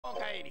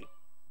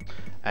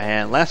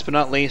And last but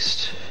not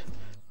least,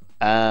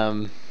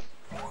 so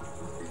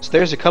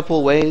there's a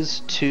couple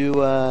ways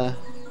to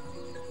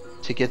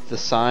get the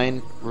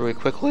sign really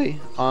quickly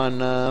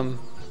on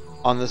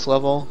this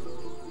level.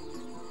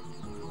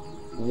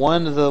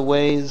 One of the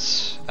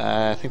ways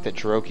I think that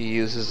Jiroki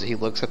uses, he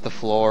looks at the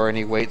floor and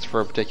he waits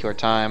for a particular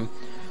time.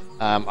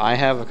 I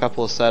have a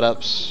couple of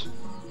setups,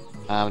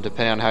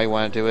 depending on how you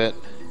want to do it.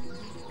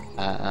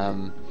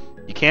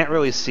 You can't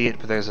really see it,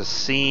 but there's a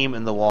seam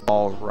in the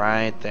wall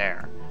right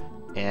there.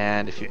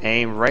 And if you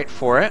aim right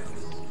for it,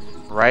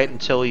 right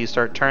until you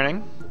start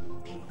turning,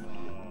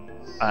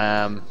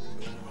 the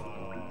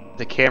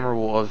camera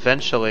will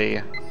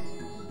eventually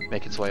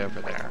make its way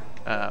over there.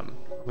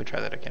 Let me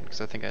try that again,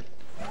 because I think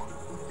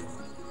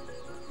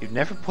You've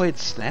never played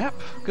Snap?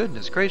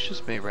 Goodness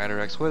gracious me,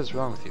 RadderX, what is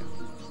wrong with you?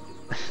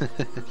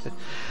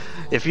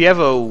 If you have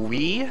a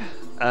Wii,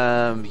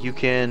 you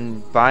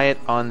can buy it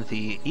on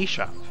the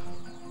eShop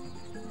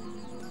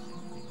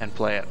and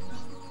play it.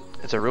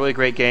 It's a really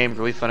great game,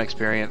 really fun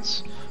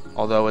experience,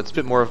 although it's a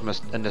bit more of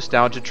a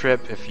nostalgia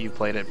trip if you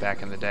played it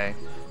back in the day.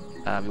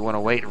 You want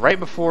to wait right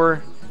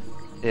before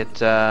it,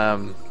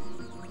 there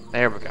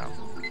we go.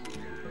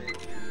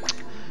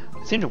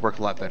 It seemed to work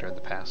a lot better in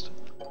the past.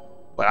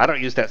 But I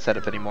don't use that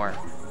setup anymore.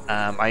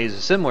 I use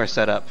a similar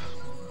setup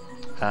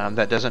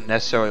that doesn't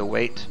necessarily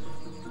wait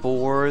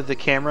for the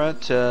camera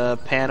to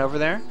pan over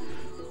there.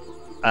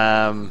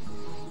 That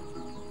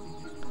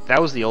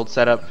was the old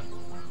setup,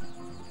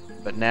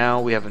 but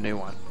now we have a new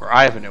one. Or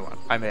I have a new one.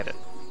 I made it,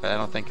 but I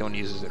don't think anyone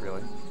uses it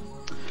really.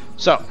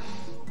 So,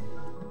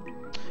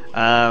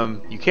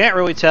 you can't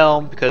really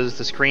tell because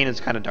the screen is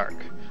kind of dark.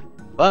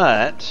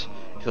 But,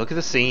 if you look at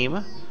the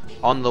seam,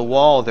 on the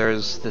wall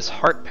there's this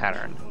heart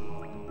pattern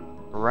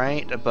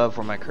right above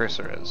where my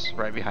cursor is,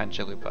 right behind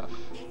Jigglypuff.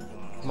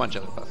 Come on,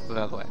 Jigglypuff, move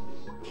out of the way.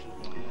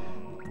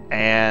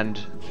 And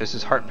there's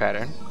this heart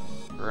pattern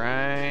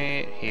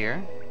right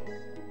here,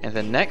 and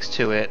then next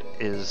to it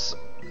is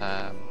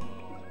hang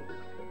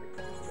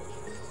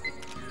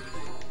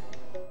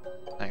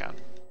on,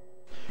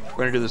 we're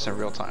gonna do this in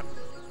real time.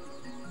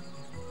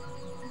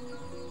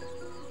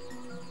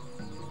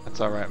 That's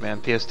all right,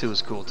 man. PS2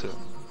 is cool too.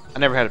 I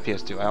never had a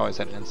PS2. I always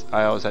had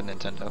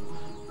Nintendo.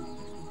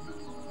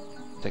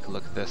 Take a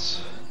look at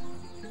this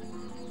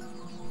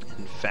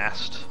in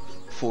fast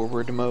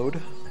forward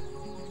mode.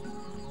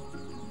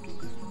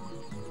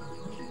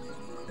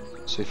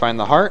 So you find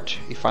the heart,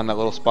 you find that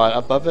little spot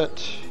above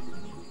it,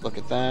 look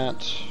at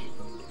that,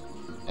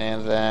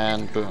 and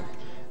then boom.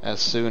 As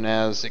soon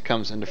as it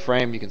comes into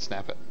frame, you can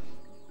snap it.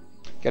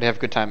 Gotta have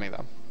good timing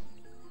though.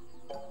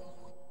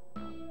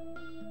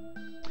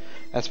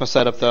 That's my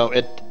setup though.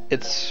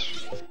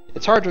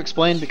 It's hard to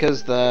explain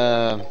because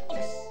the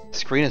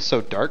screen is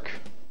so dark.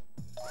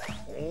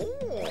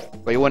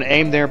 But you want to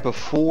aim there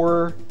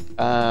before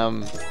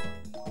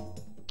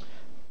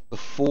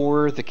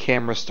the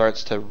camera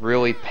starts to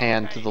really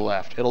pan to the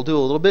left. It'll do a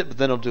little bit, but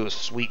then it'll do a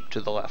sweep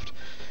to the left.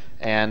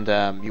 And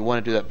you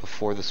want to do that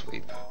before the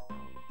sweep.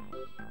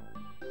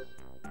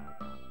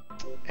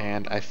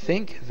 And I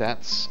think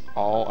that's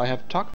all I have to talk about.